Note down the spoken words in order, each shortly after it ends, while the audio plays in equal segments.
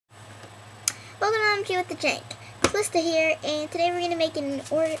Welcome to with the Jank. Calista here, and today we're going to make an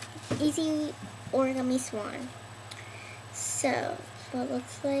easy origami swan. So, that's what it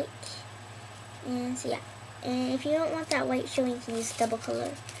looks like. And so yeah. And if you don't want that white showing, you can use double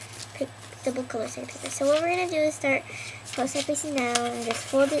color sandpaper. So what we're going to do is start close-up facing down and just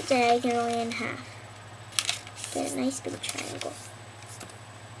fold it diagonally in half. Get a nice big triangle.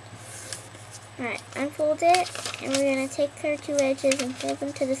 Alright, unfold it, and we're going to take our two edges and fold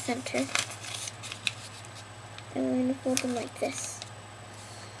them to the center. And we're going to fold them like this.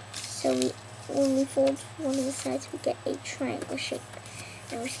 So when we fold one of the sides, we get a triangle shape.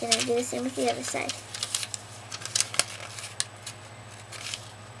 And we're just going to do the same with the other side.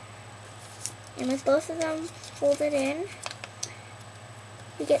 And with both of them folded in,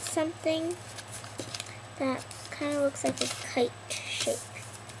 we get something that kind of looks like a kite shape,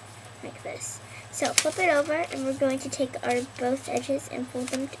 like this. So flip it over, and we're going to take our both edges and fold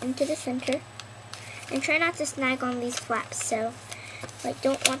them into the center. And try not to snag on these flaps, so like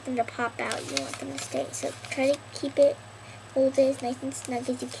don't want them to pop out, you want them to stay. So try to keep it folded as nice and snug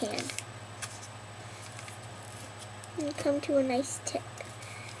as you can. And come to a nice tip.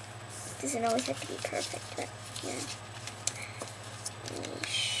 It doesn't always have to be perfect, but yeah.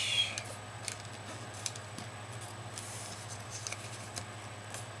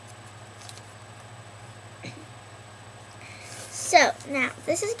 So now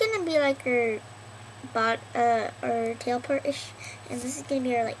this is gonna be like our tail part-ish, and this is going to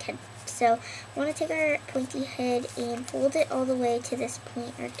be our like head. So I want to take our pointy head and fold it all the way to this point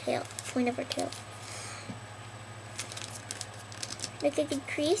of our tail. Make a good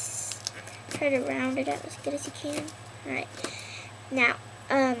crease. Try to round it out as good as you can. Alright. Now,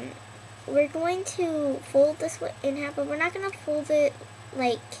 we're going to fold this in half, but we're not going to fold it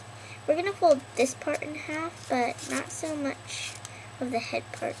like, we're going to fold this part in half, but not so much of the head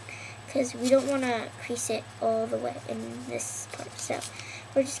part, because we don't want to crease it all the way in this part. So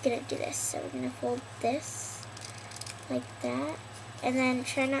we're just going to do this. So we're going to fold this like that, and then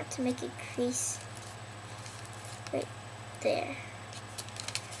try not to make a crease right there.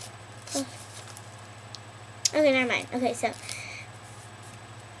 Oh. Okay, never mind. Okay, so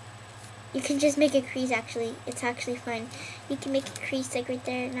you can just make a crease, actually. It's actually fine. You can make a crease like right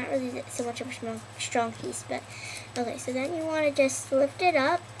there. Not really so much of a strong crease, but okay, so then you want to just lift it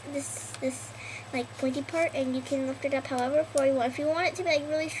up, this like pointy part, and you can lift it up however far you want. If you want it to be like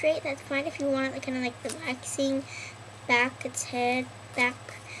really straight, that's fine. If you want it like kind of like relaxing back its head, back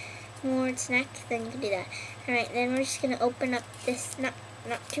more its neck, then you can do that. Alright, then we're just going to open up this, not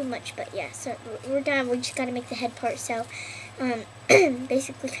too much, but yeah, so we're done. We just got to make the head part. So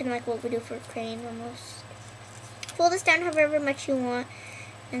basically kind of like what we do for a crane almost. Fold this down however much you want,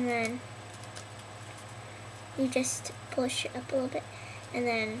 and then you just push it up a little bit, and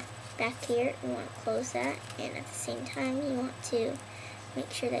then back here you want to close that, and at the same time you want to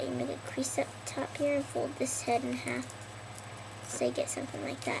make sure that you make a crease up top here and fold this head in half, so you get something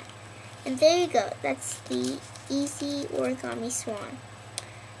like that. And there you go. That's the easy origami swan.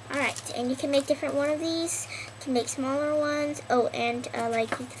 Alright, and you can make different one of these. You can make smaller ones. Oh, and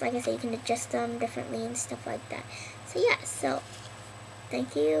like I said, you can adjust them differently and stuff like that. So yeah, so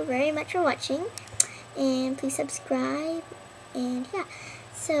thank you very much for watching, and please subscribe, and yeah,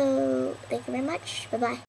 so thank you very much. Bye bye.